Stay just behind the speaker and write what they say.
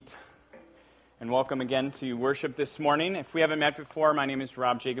and welcome again to worship this morning. If we haven't met before, my name is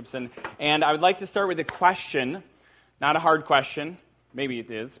Rob Jacobson, and I would like to start with a question, not a hard question. Maybe it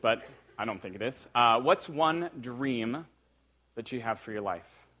is, but I don't think it is. What's one dream that you have for your life?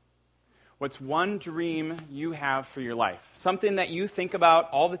 What's one dream you have for your life? Something that you think about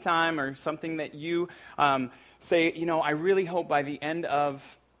all the time, or something that you say, I really hope by the end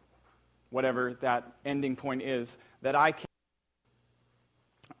of whatever that ending point is, that I can.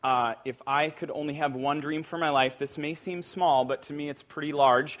 If I could only have one dream for my life, this may seem small, but to me it's pretty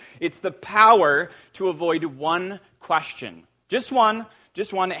large. It's the power to avoid one question. Just one.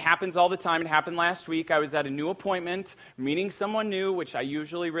 It happens all the time. It happened last week. I was at a new appointment, meeting someone new, which I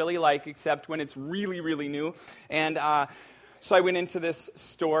usually really like, except when it's really, really new. And so I went into this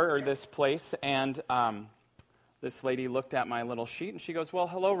store, or this place, and this lady looked at my little sheet, and she goes, "Well,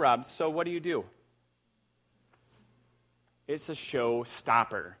 hello, Rob, so what do you do?" It's a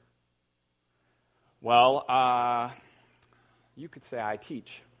showstopper. Well, you could say I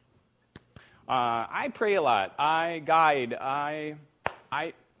teach. I pray a lot. I guide. I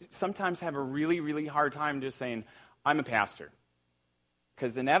sometimes have a really, really hard time just saying, I'm a pastor.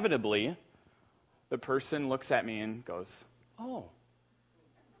 Because inevitably, the person looks at me and goes, oh.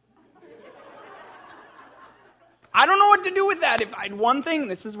 I don't know what to do with that. If I had one thing,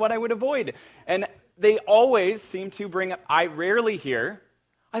 this is what I would avoid. And they always seem to bring up, I rarely hear,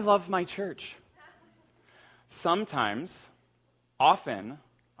 I love my church. Sometimes, often,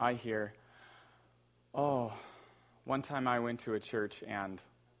 I hear, oh, one time I went to a church and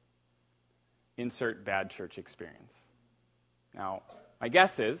insert bad church experience. Now, my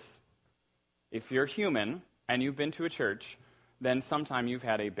guess is, if you're human and you've been to a church, then sometime you've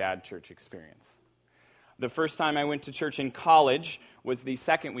had a bad church experience. The first time I went to church in college was the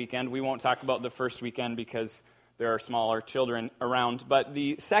second weekend. We won't talk about the first weekend because there are smaller children around. But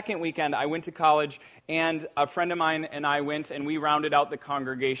the second weekend, I went to college, and a friend of mine and I went, and we rounded out the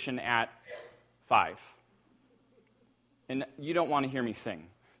congregation at 5. And you don't want to hear me sing.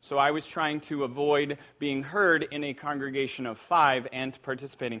 So I was trying to avoid being heard in a congregation of 5 and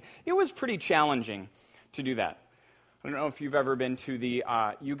participating. It was pretty challenging to do that. I don't know if you've ever been to the,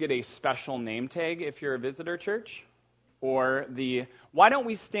 you get a special name tag if you're a visitor church, or the, why don't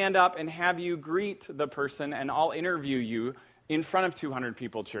we stand up and have you greet the person and I'll interview you in front of 200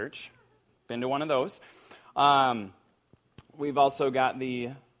 people church. Been to one of those. We've also got the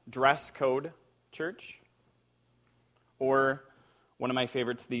dress code church, or one of my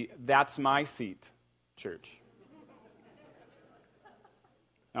favorites, the that's my seat church.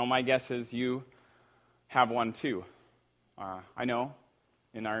 Now my guess is you have one too. I know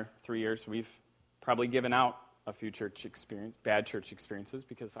in our 3 years we've probably given out a few bad church experiences,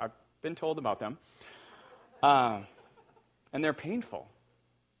 because I've been told about them. And they're painful.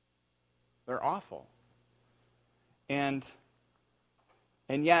 They're awful. And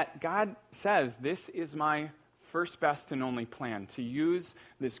yet God says, this is my first, best, and only plan, to use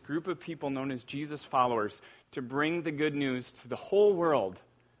this group of people known as Jesus followers to bring the good news to the whole world.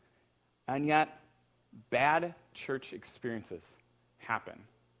 And yet, bad church experiences happen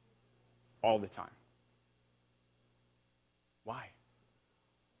all the time. Why?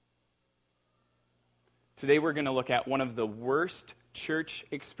 Today we're going to look at one of the worst church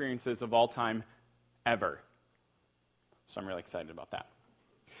experiences of all time ever. So I'm really excited about that.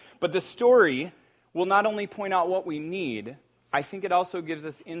 But the story will not only point out what we need, I think it also gives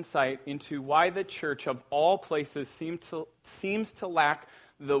us insight into why the church of all places seems to lack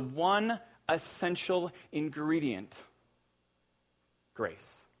the one essential ingredient: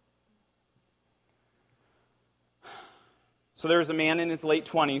 grace. So there was a man in his late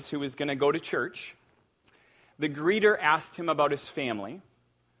 20s who was going to go to church. The greeter asked him about his family.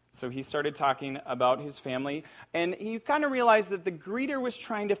 So he started talking about his family, and he kind of realized that the greeter was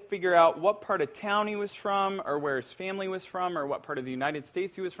trying to figure out what part of town he was from, or where his family was from, or what part of the United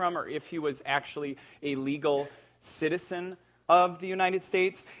States he was from, or if he was actually a legal citizen of the United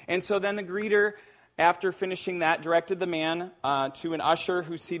States. And so then the greeter, after finishing that, directed the man to an usher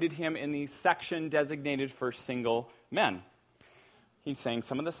who seated him in the section designated for single men. He sang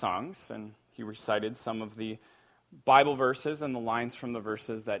some of the songs, and he recited some of the Bible verses and the lines from the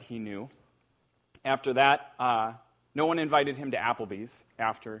verses that he knew. After that, no one invited him to Applebee's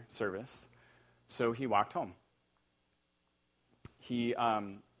after service, so he walked home.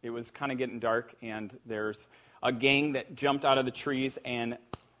 It was kind of getting dark, and there's a gang that jumped out of the trees and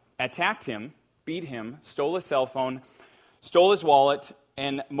attacked him, beat him, stole his cell phone, stole his wallet,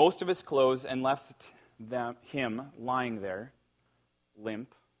 and most of his clothes, and left him lying there,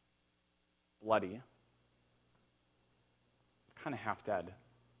 limp, bloody, kind of half dead.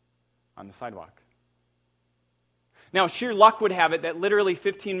 on the sidewalk. Now, sheer luck would have it that literally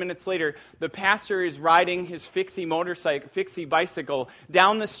 15 minutes later, the pastor is riding his fixie bicycle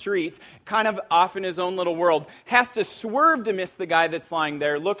down the street, kind of off in his own little world, has to swerve to miss the guy that's lying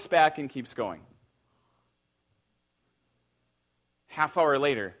there, looks back and keeps going. Half hour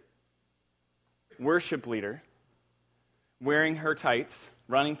later, worship leader, wearing her tights,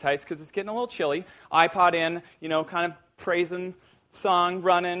 running tights because it's getting a little chilly, iPod in, kind of praising song,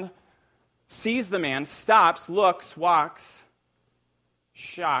 running, sees the man, stops, looks, walks,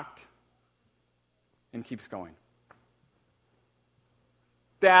 shocked, and keeps going.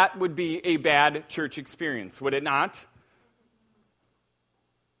 That would be a bad church experience, would it not?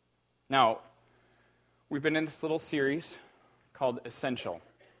 Now, we've been in this little series called Essential.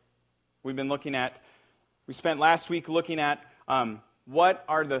 We spent last week looking at what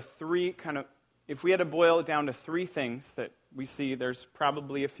are the three if we had to boil it down to three things that we see, there's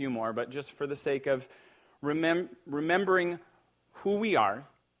probably a few more, but just for the sake of remembering who we are,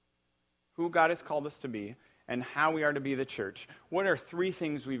 who God has called us to be, and how we are to be the church, what are three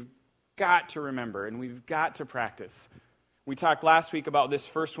things we've got to remember and we've got to practice? We talked last week about this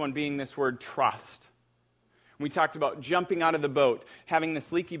first one being this word trust. We talked about jumping out of the boat, having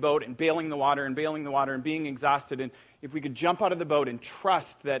this leaky boat and bailing the water and being exhausted. And if we could jump out of the boat and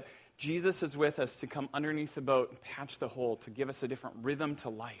trust that Jesus is with us to come underneath the boat and patch the hole, to give us a different rhythm to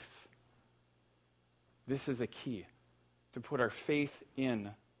life. This is a key to put our faith in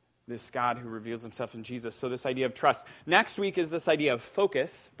this God who reveals himself in Jesus. So this idea of trust. Next week is this idea of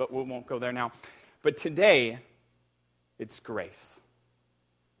focus, but we won't go there now. But today, it's grace.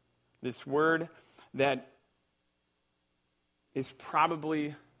 This word that is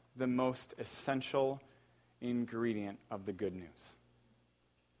probably the most essential ingredient of the good news.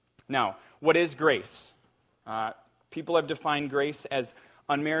 Now, what is grace? People have defined grace as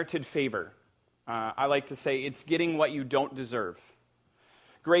unmerited favor. I like to say it's getting what you don't deserve.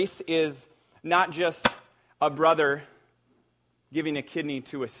 Grace is not just a brother giving a kidney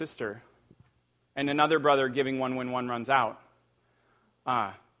to a sister and another brother giving one when one runs out.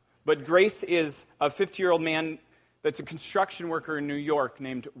 But grace is a 50-year-old man that's a construction worker in New York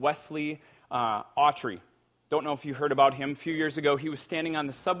named Wesley Autry. Don't know if you heard about him. A few years ago, he was standing on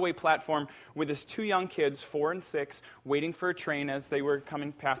the subway platform with his two young kids, 4 and 6, waiting for a train as they were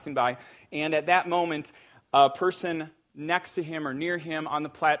passing by. And at that moment, a person next to him or near him on the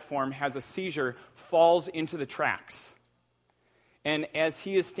platform has a seizure, falls into the tracks. And as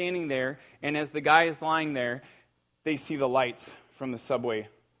he is standing there, and as the guy is lying there, they see the lights from the subway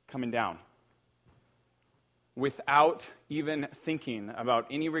coming down. Without even thinking about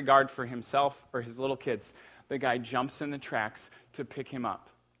any regard for himself or his little kids, the guy jumps in the tracks to pick him up.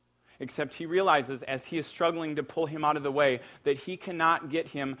 Except he realizes as he is struggling to pull him out of the way that he cannot get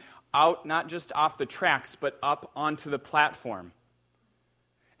him out, not just off the tracks, but up onto the platform.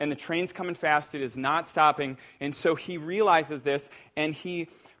 And the train's coming fast, it is not stopping, and so he realizes this, and he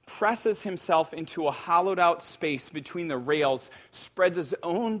presses himself into a hollowed out space between the rails, spreads his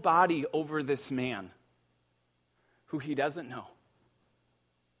own body over this man, who he doesn't know.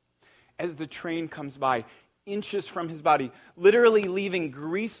 As the train comes by, inches from his body, literally leaving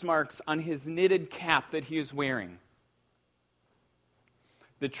grease marks on his knitted cap that he is wearing.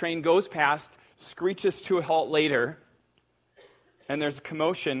 The train goes past, screeches to a halt later, and there's a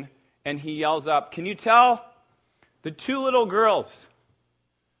commotion, and he yells up, "Can you tell the 2 little girls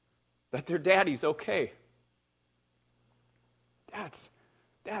that their daddy's okay?" That's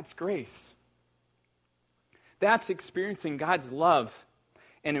grace. That's experiencing God's love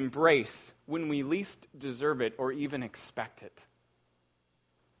and embrace when we least deserve it or even expect it.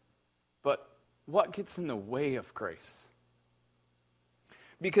 But what gets in the way of grace?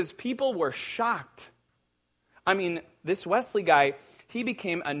 Because people were shocked. I mean, this Wesley guy, he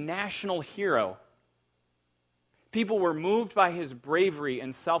became a national hero. People were moved by his bravery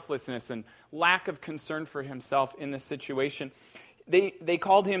and selflessness and lack of concern for himself in this situation. They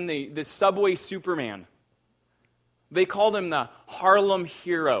called him the subway Superman. They called him the Harlem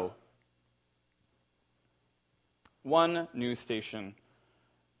Hero. One news station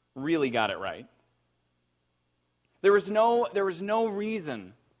really got it right. There was no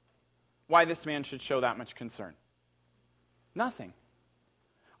reason why this man should show that much concern. Nothing.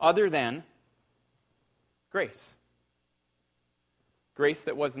 Other than grace. Grace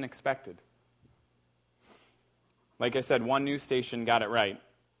that wasn't expected. Like I said, one news station got it right,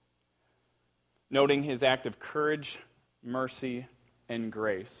 noting his act of courage, mercy, and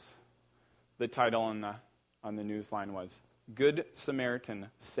grace. The title on the news line was, "Good Samaritan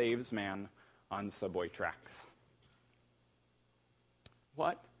Saves Man on Subway Tracks."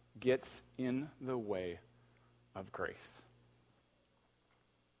 What gets in the way of grace?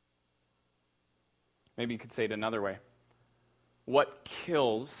 Maybe you could say it another way. What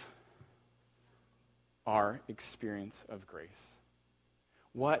kills our experience of grace?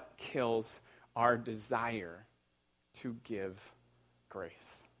 What kills our desire to give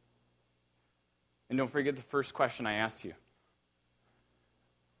grace? And don't forget the first question I asked you.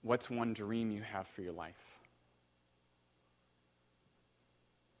 What's one dream you have for your life?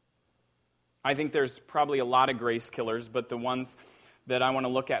 I think there's probably a lot of grace killers, but the ones that I want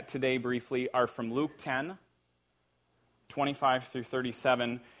to look at today briefly are from Luke 10, 25 through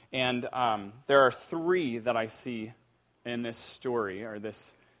 37. And there are three that I see in this story, or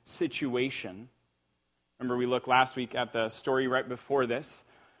this situation. Remember, we looked last week at the story right before this.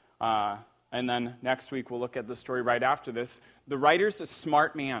 And then next week, we'll look at the story right after this. The writer's a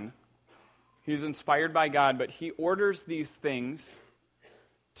smart man. He's inspired by God, but he orders these things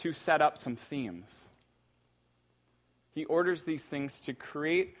to set up some themes. He orders these things to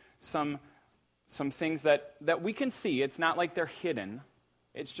create some things that we can see. It's not like they're hidden.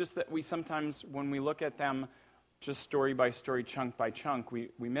 It's just that we sometimes, when we look at them just story by story, chunk by chunk, we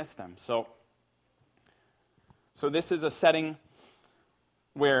miss them. So this is a setting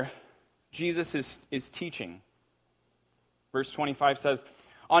where Jesus is teaching. Verse 25 says,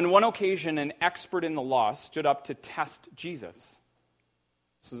 on one occasion, an expert in the law stood up to test Jesus.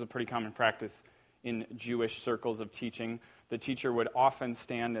 This is a pretty common practice in Jewish circles of teaching. The teacher would often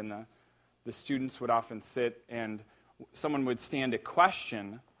stand and the students would often sit, and someone would stand to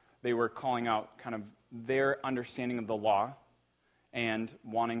question. They were calling out kind of their understanding of the law and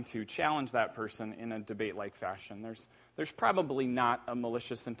wanting to challenge that person in a debate-like fashion. There's probably not a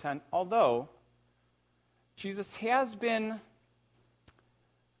malicious intent, although Jesus has been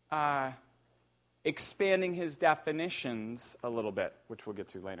expanding his definitions a little bit, which we'll get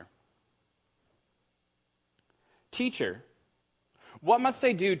to later. Teacher, what must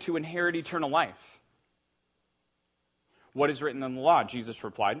I do to inherit eternal life? What is written in the law? Jesus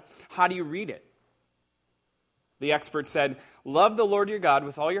replied. How do you read it? The expert said, love the Lord your God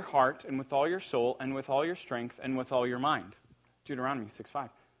with all your heart and with all your soul and with all your strength and with all your mind. Deuteronomy 6:5.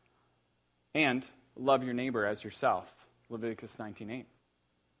 And love your neighbor as yourself. Leviticus 19:8.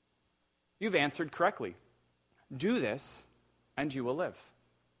 You've answered correctly. Do this and you will live.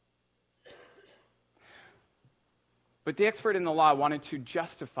 But the expert in the law wanted to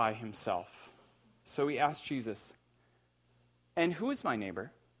justify himself. So he asked Jesus, and who is my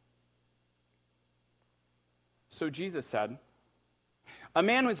neighbor? So Jesus said, a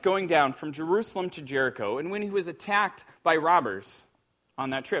man was going down from Jerusalem to Jericho, and when he was attacked by robbers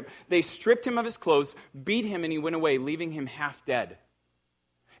on that trip, they stripped him of his clothes, beat him, and he went away, leaving him half dead.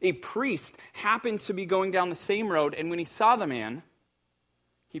 A priest happened to be going down the same road, and when he saw the man,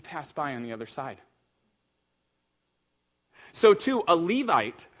 he passed by on the other side. So too, a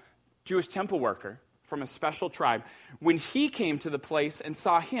Levite, Jewish temple worker from a special tribe, when he came to the place and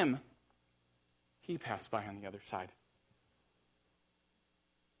saw him, he passed by on the other side.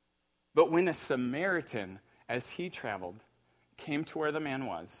 But when a Samaritan, as he traveled, came to where the man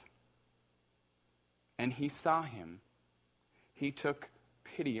was, and he saw him, he took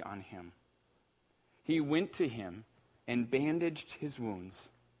pity on him. He went to him and bandaged his wounds,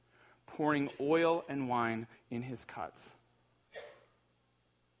 pouring oil and wine in his cuts.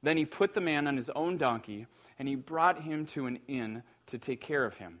 Then he put the man on his own donkey, and he brought him to an inn to take care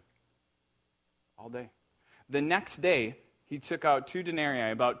of him all day. The next day, he took out 2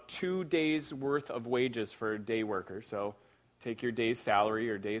 denarii, about 2 days' worth of wages for a day worker. So take your day's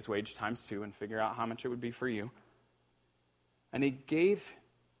salary or day's wage times 2 and figure out how much it would be for you. And he gave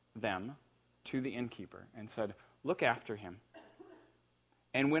them to the innkeeper and said, look after him.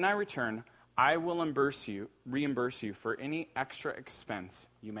 And when I return, I will reimburse you for any extra expense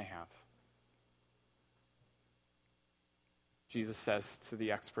you may have. Jesus says to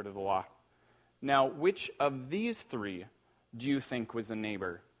the expert of the law, now, which of these 3 do you think was a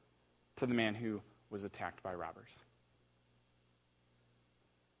neighbor to the man who was attacked by robbers?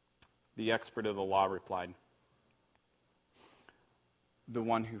 The expert of the law replied, the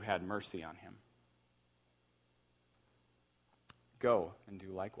one who had mercy on him. Go and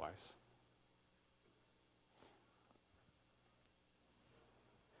do likewise.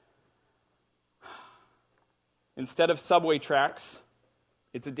 Instead of subway tracks,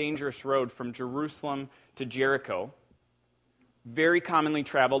 it's a dangerous road from Jerusalem to Jericho. Very commonly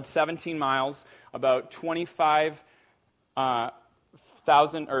traveled, 17 miles, about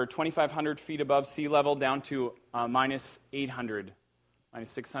 2,500 feet above sea level, down to minus 600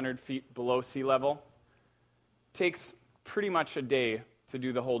 feet below sea level. Takes pretty much a day to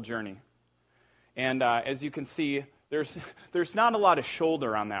do the whole journey. And as you can see, there's not a lot of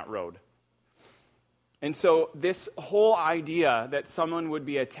shoulder on that road. And so this whole idea that someone would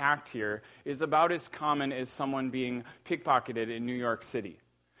be attacked here is about as common as someone being pickpocketed in New York City.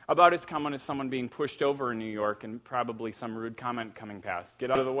 About as common as someone being pushed over in New York and probably some rude comment coming past. Get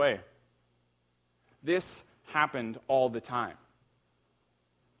out of the way. This happened all the time.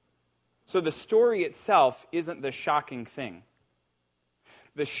 So the story itself isn't the shocking thing.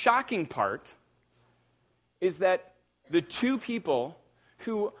 The shocking part is that the two people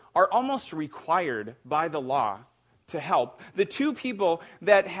who are almost required by the law to help, the two people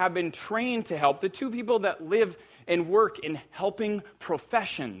that have been trained to help, the two people that live and work in helping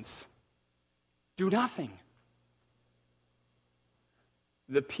professions, do nothing.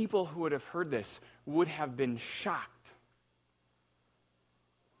 The people who would have heard this would have been shocked.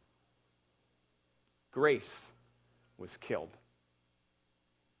 Grace was killed.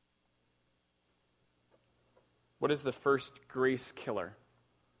 What is the first grace killer?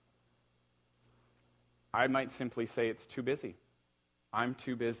 I might simply say it's too busy. I'm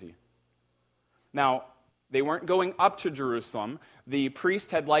too busy. Now, they weren't going up to Jerusalem. The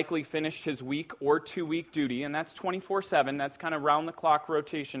priest had likely finished his week or 2-week duty, and that's 24/7. That's kind of round-the-clock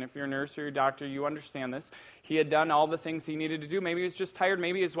rotation. If you're a nurse or a doctor, you understand this. He had done all the things he needed to do. Maybe he was just tired.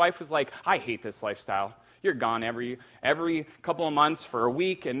 Maybe his wife was like, I hate this lifestyle. You're gone every couple of months for a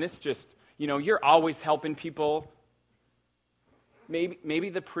week, and this just, you're always helping people. Maybe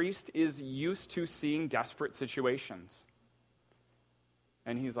the priest is used to seeing desperate situations.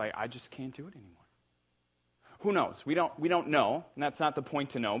 And he's like, I just can't do it anymore. Who knows? We don't know, and that's not the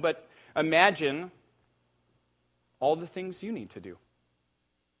point to know, but imagine all the things you need to do.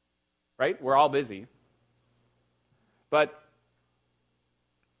 Right? We're all busy. But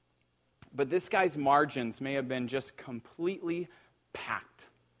this guy's margins may have been just completely packed.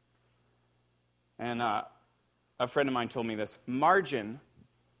 And a friend of mine told me this. Margin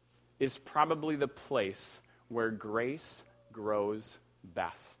is probably the place where grace grows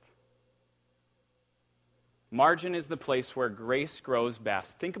best. Margin is the place where grace grows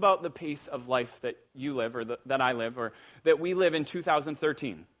best. Think about the pace of life that you live, or that I live, or that we live in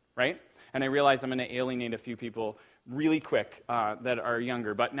 2013, right? And I realize I'm going to alienate a few people really quick that are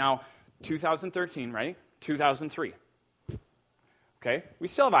younger. But now, 2013, right? 2003. Okay? We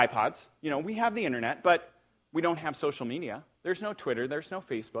still have iPods. We have the internet, but we don't have social media. There's no Twitter. There's no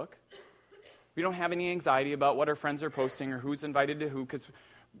Facebook. We don't have any anxiety about what our friends are posting or who's invited to who, because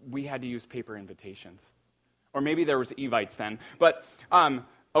we had to use paper invitations. Or maybe there was Evites then. But,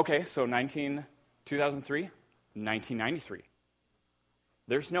 okay, so 2003, 1993.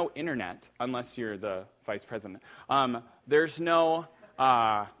 There's no internet unless you're the vice president. There's no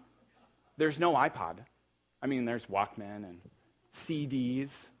iPod. I mean, there's Walkman and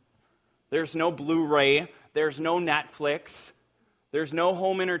CDs. There's no Blu-ray. There's no Netflix. There's no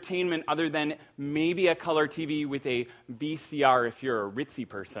home entertainment other than maybe a color TV with a VCR if you're a ritzy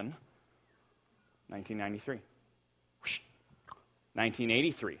person. 1993.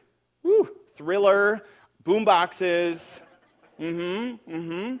 1983. Woo! Thriller, boomboxes.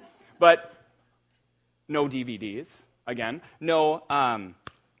 But no DVDs, again. No,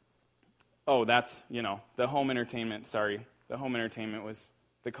 that's, the home entertainment, sorry. The home entertainment was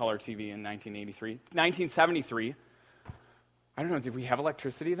the color TV in 1983. 1973. I don't know, did we have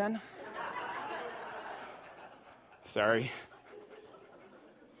electricity then? Sorry.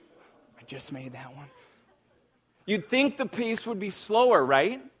 I just made that one. You'd think the pace would be slower,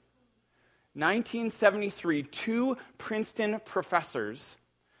 right? 1973, 2 Princeton professors,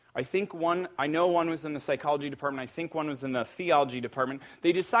 I know one was in the psychology department, I think one was in the theology department.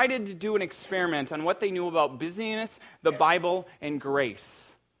 They decided to do an experiment on what they knew about busyness, the Bible, and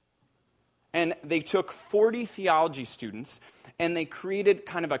grace. And they took 40 theology students, and they created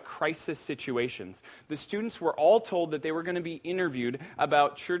kind of a crisis situations. The students were all told that they were going to be interviewed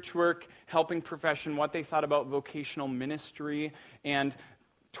about church work, helping profession, what they thought about vocational ministry, and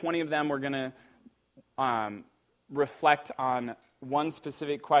 20 of them were going to reflect on one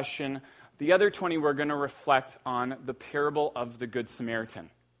specific question. The other 20 were going to reflect on the parable of the Good Samaritan.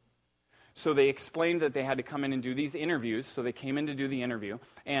 So they explained that they had to come in and do these interviews, so they came in to do the interview,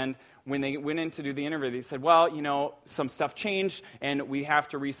 and when they went in to do the interview, they said, well, some stuff changed, and we have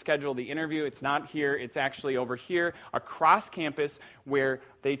to reschedule the interview. It's not here, it's actually over here, across campus, where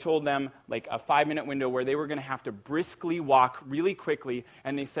they told them, like a 5-minute window, where they were going to have to briskly walk really quickly,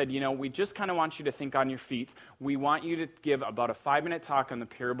 and they said, we just kind of want you to think on your feet. We want you to give about a 5-minute talk on the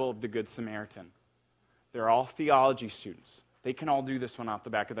parable of the Good Samaritan. They're all theology students. They can all do this one off the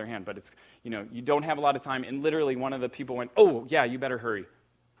back of their hand, but it's, you don't have a lot of time. And literally one of the people went, oh, yeah, you better hurry.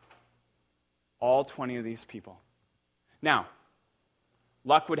 All 20 of these people. Now,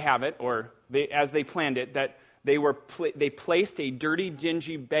 luck would have it, or as they planned it, that they placed a dirty,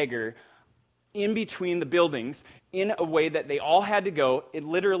 dingy beggar in between the buildings in a way that they all had to go, in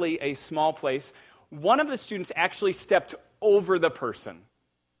literally a small place. One of the students actually stepped over the person.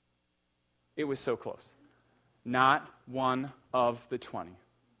 It was so close. Not one of the 20.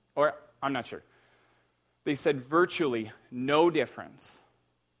 Or, I'm not sure. They said virtually no difference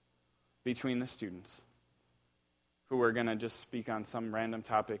between the students who were going to just speak on some random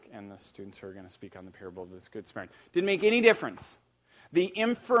topic and the students who are going to speak on the parable of this Good Samaritan. Didn't make any difference. The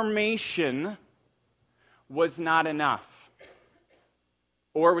information was not enough,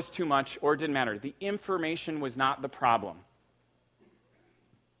 or was too much, or it didn't matter. The information was not the problem.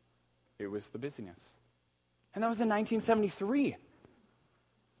 It was the busyness. And that was in 1973.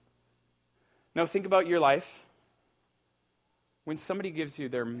 Now think about your life. When somebody gives you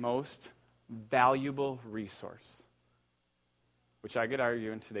their most valuable resource, which I could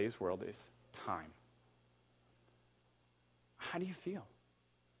argue in today's world is time. How do you feel?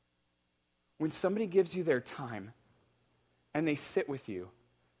 When somebody gives you their time and they sit with you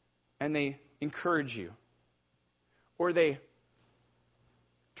and they encourage you or they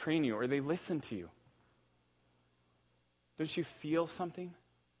train you or they listen to you, don't you feel something?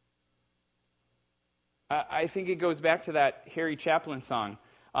 I think it goes back to that Harry Chaplin song.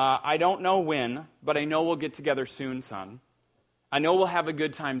 I don't know when, but I know we'll get together soon, son. I know we'll have a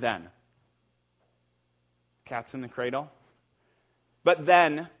good time then. Cat's in the cradle. But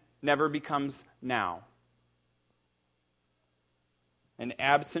then never becomes now. And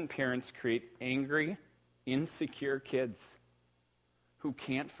absent parents create angry, insecure kids who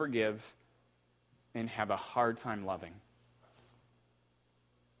can't forgive and have a hard time loving.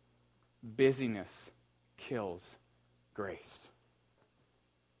 Busyness kills grace.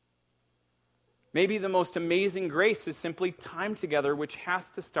 Maybe the most amazing grace is simply time together, which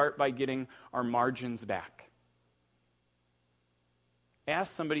has to start by getting our margins back.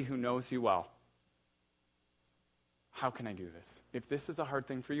 Ask somebody who knows you well, how can I do this? If this is a hard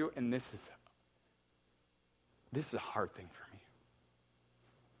thing for you, and this is a hard thing for me.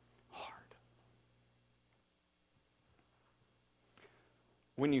 Hard.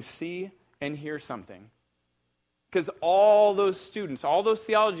 When you see and hear something, because all those students, all those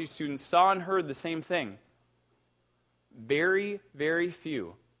theology students saw and heard the same thing. Very, very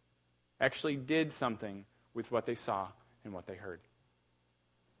few actually did something with what they saw and what they heard.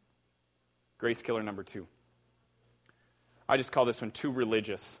 Grace killer number 2. I just call this one too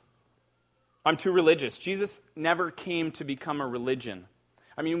religious. I'm too religious. Jesus never came to become a religion.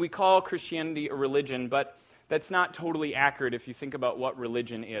 I mean, we call Christianity a religion, but that's not totally accurate if you think about what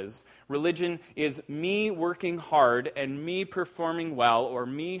religion is. Religion is me working hard and me performing well or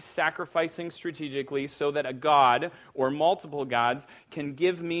me sacrificing strategically so that a God or multiple gods can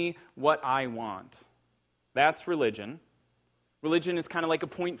give me what I want. That's religion. Religion is kind of like a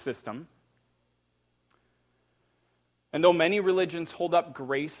point system. And though many religions hold up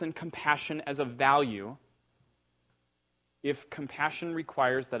grace and compassion as a value, if compassion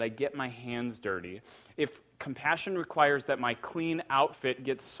requires that I get my hands dirty, if compassion requires that my clean outfit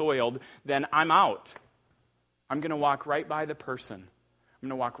gets soiled, then I'm out. I'm going to walk right by the person. I'm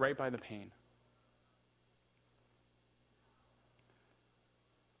going to walk right by the pain.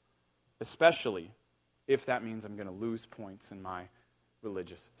 Especially if that means I'm going to lose points in my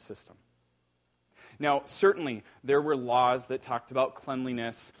religious system. Now, certainly, there were laws that talked about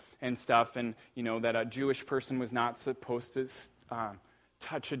cleanliness and stuff, and, that a Jewish person was not supposed to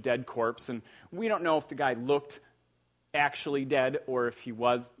touch a dead corpse, and we don't know if the guy looked actually dead or if he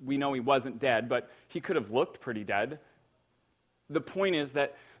was. We know he wasn't dead, but he could have looked pretty dead. The point is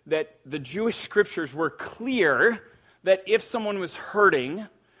that the Jewish scriptures were clear that if someone was hurting,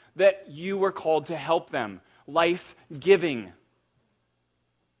 that you were called to help them. Life-giving.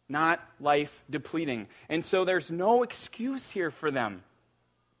 Not life-depleting. And so there's no excuse here for them.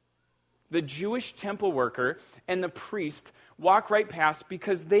 The Jewish temple worker and the priest walk right past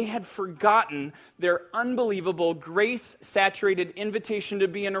because they had forgotten their unbelievable, grace-saturated invitation to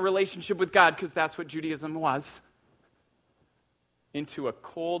be in a relationship with God, because that's what Judaism was, into a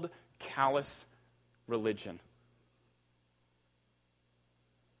cold, callous religion.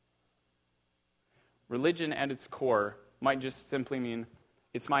 Religion at its core might just simply mean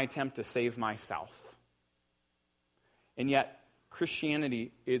it's my attempt to save myself. And yet,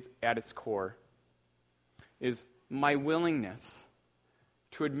 Christianity is at its core is my willingness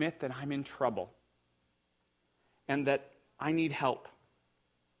to admit that I'm in trouble and that I need help.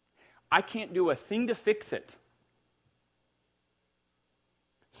 I can't do a thing to fix it.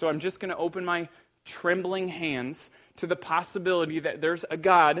 So I'm just going to open my trembling hands to the possibility that there's a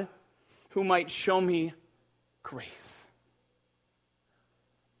God who might show me grace,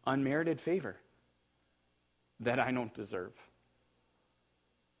 unmerited favor that I don't deserve.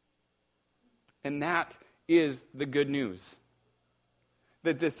 And that is the good news.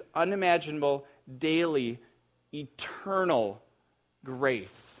 That this unimaginable, daily, eternal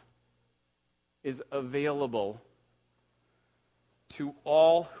grace is available to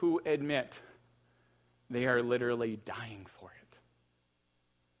all who admit they are literally dying for it.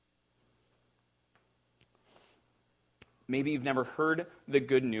 Maybe you've never heard the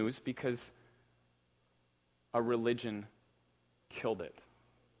good news because a religion killed it.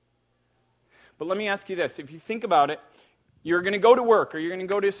 But let me ask you this. If you think about it, you're going to go to work, or you're going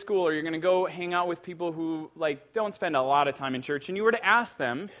to go to school, or you're going to go hang out with people who don't spend a lot of time in church, and you were to ask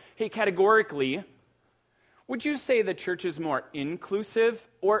them, hey, categorically, would you say the church is more inclusive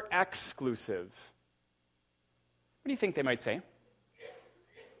or exclusive? What do you think they might say?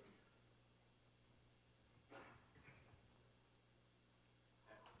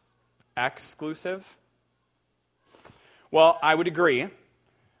 Exclusive? Well, I would agree.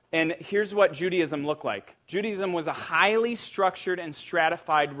 And here's what Judaism looked like. Judaism was a highly structured and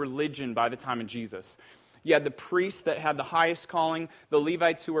stratified religion by the time of Jesus. You had the priests that had the highest calling, the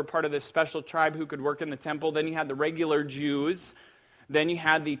Levites who were part of this special tribe who could work in the temple. Then you had the regular Jews. Then you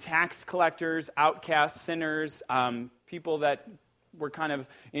had the tax collectors, outcasts, sinners, people that were kind of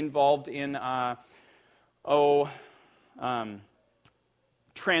involved in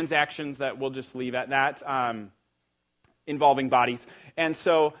transactions that we'll just leave at that, involving bodies. And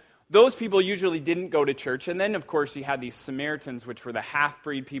so those people usually didn't go to church. And then, of course, you had these Samaritans, which were the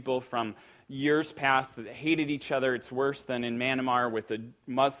half-breed people from years past that hated each other. It's worse than in Myanmar with the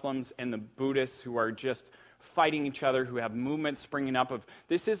Muslims and the Buddhists who are just fighting each other, who have movements springing up of,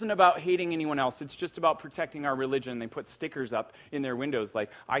 this isn't about hating anyone else, it's just about protecting our religion. They put stickers up in their windows like,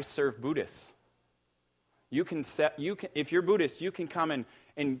 I serve Buddhists. If you're Buddhist, you can come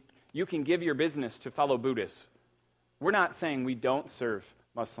and you can give your business to fellow Buddhists. We're not saying we don't serve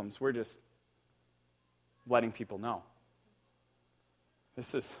Muslims. We're just letting people know.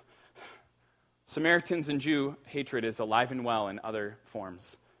 This is Samaritans and Jew hatred is alive and well in other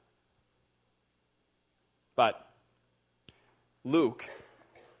forms. But Luke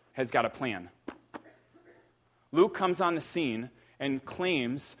has got a plan. Luke comes on the scene and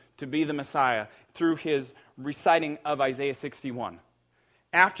claims to be the Messiah through his reciting of Isaiah 61.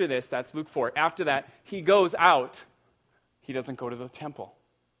 After this, that's Luke 4, after that, he goes out. He doesn't go to the temple.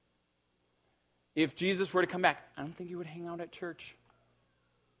 If Jesus were to come back, I don't think he would hang out at church.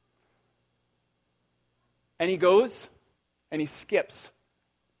 And he goes and he skips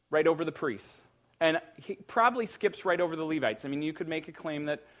right over the priests. And he probably skips right over the Levites. I mean, you could make a claim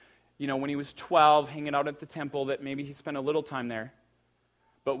that, when he was 12, hanging out at the temple, that maybe he spent a little time there.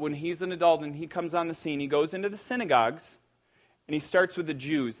 But when he's an adult and he comes on the scene, he goes into the synagogues, and he starts with the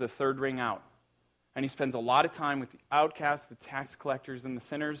Jews, the third ring out. And he spends a lot of time with the outcasts, the tax collectors, and the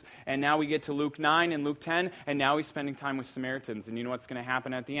sinners. And now we get to Luke 9 and Luke 10, and now he's spending time with Samaritans. And you know what's going to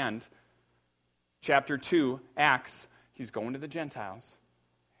happen at the end? Chapter 2, Acts, he's going to the Gentiles.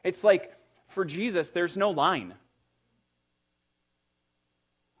 It's like, for Jesus, there's no line.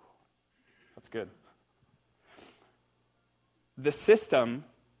 That's good. The system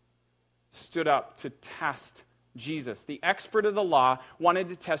stood up to test Jesus. The expert of the law wanted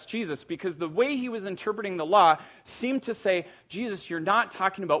to test Jesus because the way he was interpreting the law seemed to say, Jesus, you're not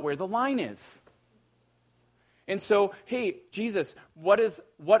talking about where the line is. And so, hey, Jesus,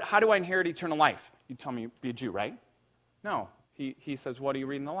 how do I inherit eternal life? You tell me, be a Jew, right? No. He says, what do you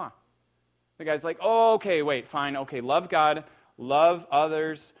read in the law? The guy's like, oh, okay, wait, fine, okay, love God, love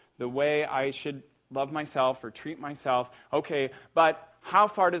others the way I should love myself or treat myself. Okay, but how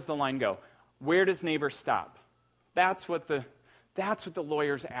far does the line go? Where does neighbor stop? That's what the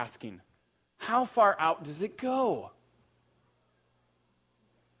lawyer's asking. How far out does it go?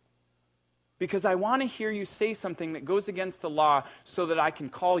 Because I want to hear you say something that goes against the law so that I can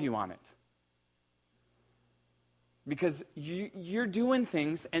call you on it. Because you're doing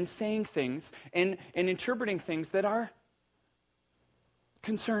things and saying things and interpreting things that are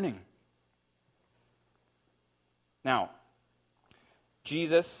concerning. Now,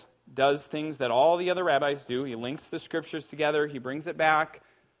 Jesus does things that all the other rabbis do. He links the scriptures together. He brings it back.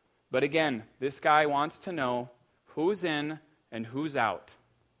 But again, this guy wants to know who's in and who's out.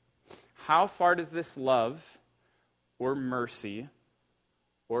 How far does this love or mercy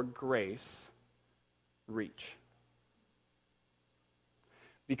or grace reach?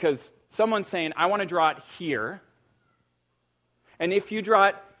 Because someone's saying, I want to draw it here. And if you draw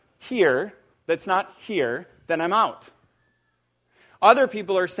it here, that's not here, then I'm out. Other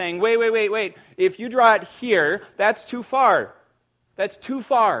people are saying, wait. If you draw it here, that's too far. That's too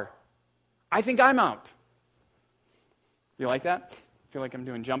far. I think I'm out. You like that? I feel like I'm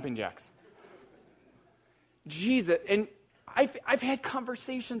doing jumping jacks. Jesus, and I've had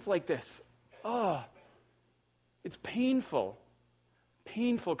conversations like this. Oh, it's painful.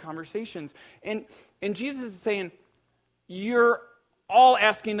 Painful conversations. And Jesus is saying, you're all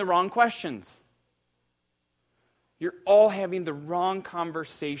asking the wrong questions. You're all having the wrong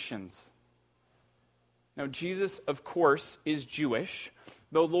conversations. Now, Jesus, of course, is Jewish.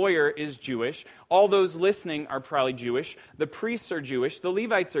 The lawyer is Jewish. All those listening are probably Jewish. The priests are Jewish. The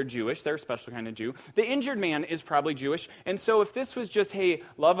Levites are Jewish. They're a special kind of Jew. The injured man is probably Jewish. And so if this was just, hey,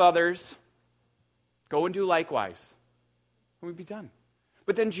 love others, go and do likewise, we'd be done.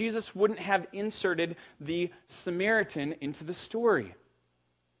 But then Jesus wouldn't have inserted the Samaritan into the story.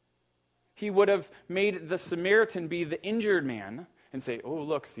 He would have made the Samaritan be the injured man and say, oh,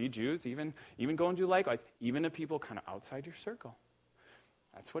 look, see, Jews, even go and do likewise, even to people kind of outside your circle.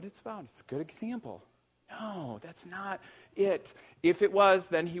 That's what it's about. It's a good example. No, that's not it. If it was,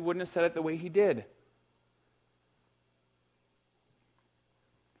 then he wouldn't have said it the way he did.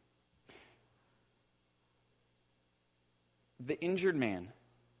 The injured man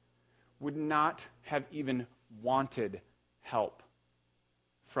would not have even wanted help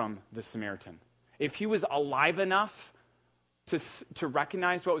from the Samaritan. If he was alive enough to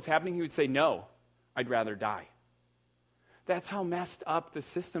recognize what was happening, he would say, no, I'd rather die. That's how messed up the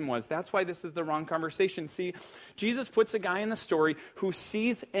system was. That's why this is the wrong conversation. See, Jesus puts a guy in the story who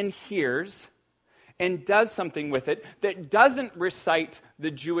sees and hears and does something with it that doesn't recite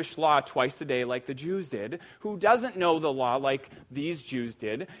the Jewish law twice a day like the Jews did, who doesn't know the law like these Jews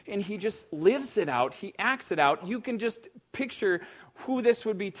did, and he just lives it out, he acts it out. You can just picture who this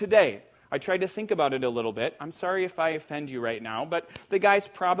would be today. I tried to think about it a little bit. I'm sorry if I offend you right now, but the guy's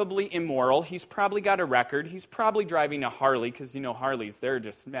probably immoral. He's probably got a record. He's probably driving a Harley, because Harleys, they're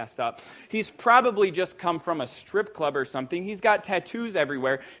just messed up. He's probably just come from a strip club or something. He's got tattoos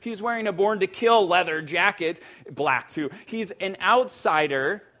everywhere. He's wearing a Born to Kill leather jacket, black too. He's an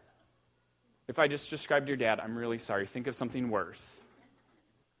outsider. If I just described your dad, I'm really sorry. Think of something worse.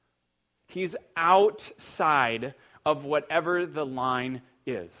 He's outside of whatever the line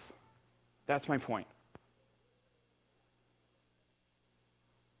is. That's my point.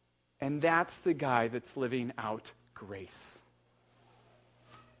 And that's the guy that's living out grace.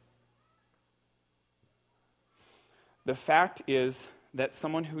 The fact is that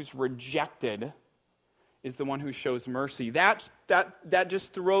someone who's rejected is the one who shows mercy. That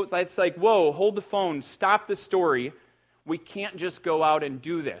just throws, that's like, whoa, hold the phone, stop the story. We can't just go out and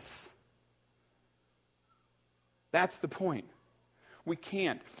do this. That's the point. We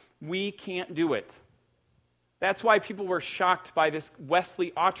can't do it. That's why people were shocked by this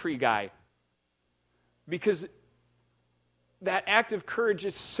Wesley Autry guy. Because that act of courage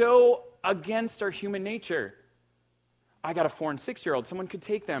is so against our human nature. I got a 4- and 6-year-old. Someone could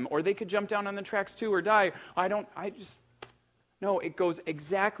take them, or they could jump down on the tracks too, or die. No, it goes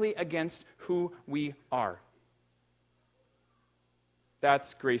exactly against who we are.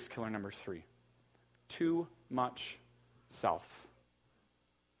 That's grace killer number 3. Too much self.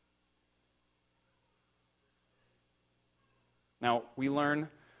 Now, we learn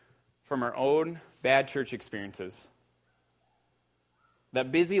from our own bad church experiences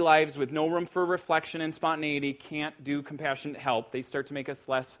that busy lives with no room for reflection and spontaneity can't do compassionate help. They start to make us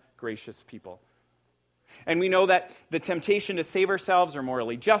less gracious people. And we know that the temptation to save ourselves or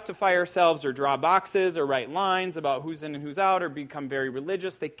morally justify ourselves or draw boxes or write lines about who's in and who's out or become very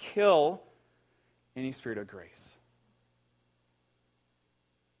religious, they kill any spirit of grace.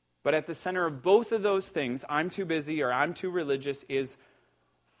 But at the center of both of those things, I'm too busy or I'm too religious, is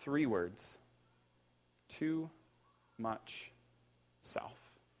 3 words. Too much self.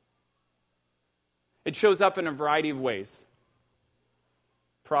 It shows up in a variety of ways.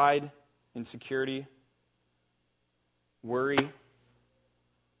 Pride, insecurity, worry,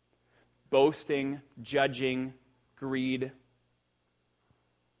 boasting, judging, greed.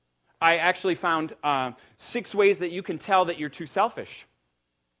 I actually found 6 ways that you can tell that you're too selfish.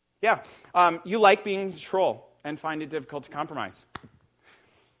 Yeah, you like being in control and find it difficult to compromise.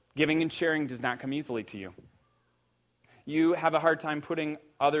 Giving and sharing does not come easily to you. You have a hard time putting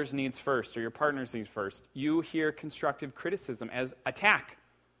others' needs first or your partner's needs first. You hear constructive criticism as attack.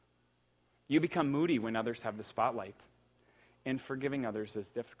 You become moody when others have the spotlight. And forgiving others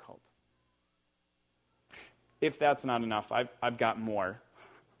is difficult. If that's not enough, I've got more.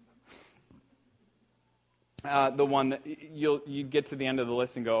 the one that you'd get to the end of the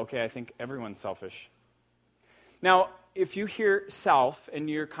list and go, okay, I think everyone's selfish. Now, if you hear self and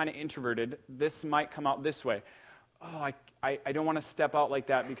you're kind of introverted, this might come out this way. Oh, I don't want to step out like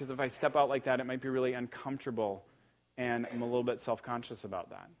that, because if I step out like that, it might be really uncomfortable, and I'm a little bit self-conscious about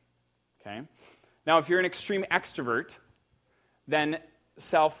that. Okay? Now, if you're an extreme extrovert, then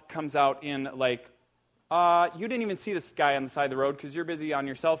self comes out in like, you didn't even see this guy on the side of the road because you're busy on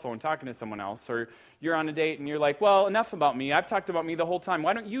your cell phone talking to someone else, or you're on a date and you're like, well, enough about me. I've talked about me the whole time.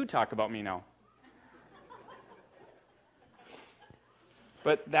 Why don't you talk about me now?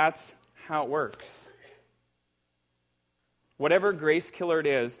 But that's how it works. Whatever grace killer it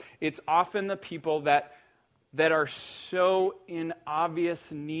is, it's often the people that are so in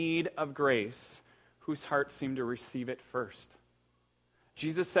obvious need of grace whose hearts seem to receive it first.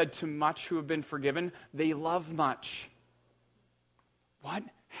 Jesus said, to much who have been forgiven, they love much. What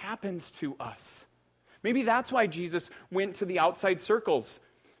happens to us? Maybe that's why Jesus went to the outside circles,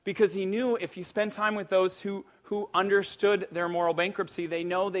 because he knew if you spend time with those who understood their moral bankruptcy, they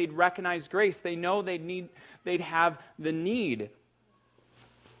know they'd recognize grace. They know they'd have the need.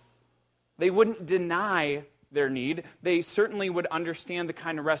 They wouldn't deny their need. They certainly would understand the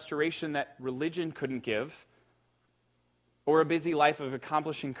kind of restoration that religion couldn't give, or a busy life of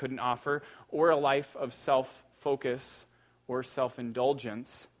accomplishing couldn't offer, or a life of self-focus or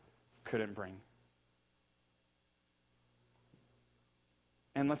self-indulgence couldn't bring.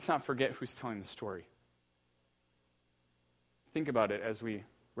 And let's not forget who's telling the story. Think about it as we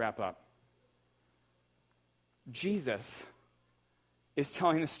wrap up. Jesus is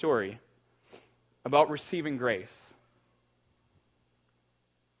telling the story about receiving grace,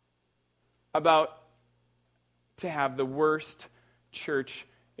 about to have the worst church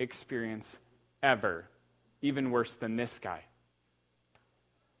experience ever, even worse than this guy.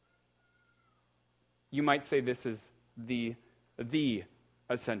 You might say this is the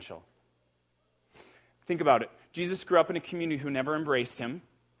essential. Think about it. Jesus grew up in a community who never embraced him.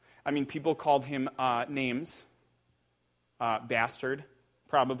 I mean, people called him names. Bastard,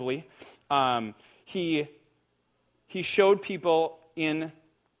 probably. He showed people in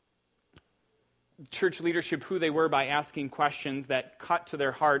church leadership who they were by asking questions that cut to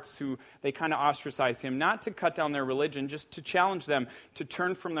their hearts, who they kind of ostracized him, not to cut down their religion, just to challenge them to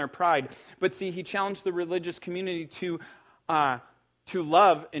turn from their pride. But see, he challenged the religious community to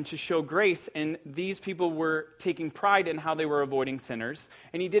love and to show grace, and these people were taking pride in how they were avoiding sinners,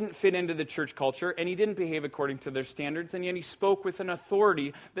 and he didn't fit into the church culture, and he didn't behave according to their standards, and yet he spoke with an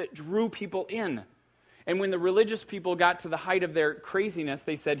authority that drew people in. And when the religious people got to the height of their craziness,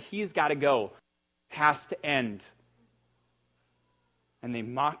 they said, he's got to go. Has to end. And they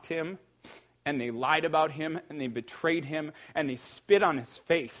mocked him, and they lied about him, and they betrayed him, and they spit on his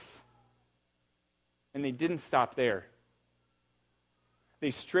face. And they didn't stop there.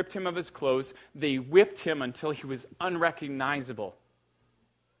 They stripped him of his clothes. They whipped him until he was unrecognizable.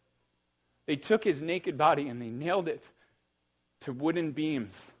 They took his naked body and they nailed it to wooden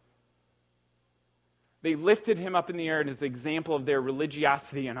beams. They lifted him up in the air as an example of their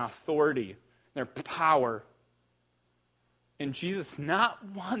religiosity and authority, their power. And Jesus not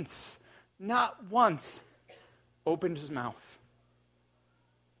once opened his mouth.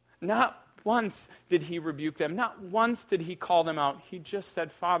 Not once did he rebuke them. Not once did he call them out. He just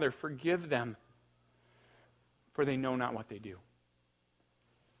said, Father, forgive them, for they know not what they do.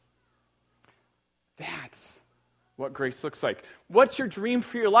 That's what grace looks like. What's your dream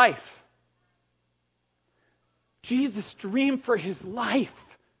for your life? Jesus' dream for his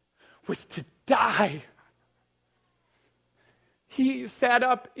life was to die. He sat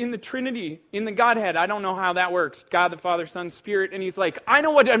up in the Trinity, in the Godhead. I don't know how that works. God, the Father, Son, Spirit. And he's like, I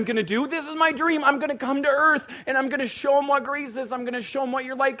know what I'm going to do. This is my dream. I'm going to come to earth, and I'm going to show them what grace is. I'm going to show them what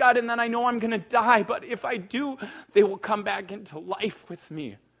you're like, God, and then I know I'm going to die. But if I do, they will come back into life with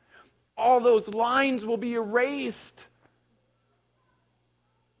me. All those lines will be erased.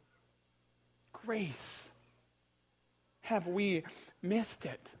 Grace. Have we missed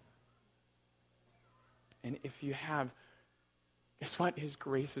it? And if you have, guess what? His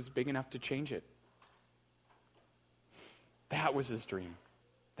grace is big enough to change it. That was his dream.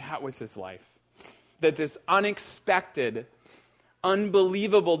 That was his life. That this unexpected,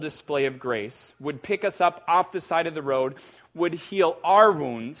 unbelievable display of grace would pick us up off the side of the road, would heal our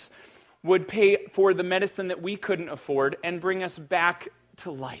wounds, would pay for the medicine that we couldn't afford, and bring us back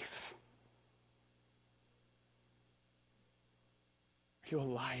to life. Are you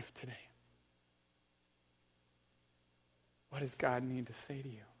alive today? What does God need to say to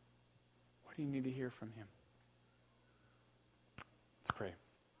you? What do you need to hear from him? Let's pray.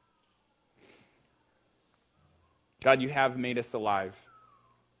 God, you have made us alive.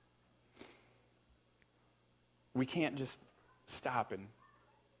 We can't just stop and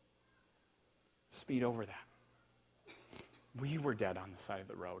speed over that. We were dead on the side of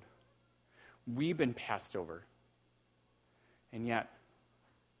the road. We've been passed over. And yet,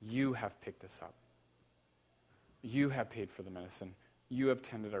 you have picked us up. You have paid for the medicine. You have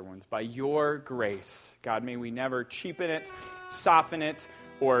tended our wounds. By your grace, God, may we never cheapen it, soften it,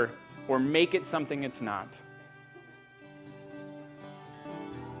 or make it something it's not.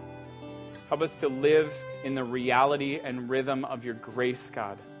 Help us to live in the reality and rhythm of your grace,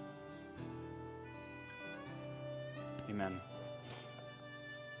 God. Amen.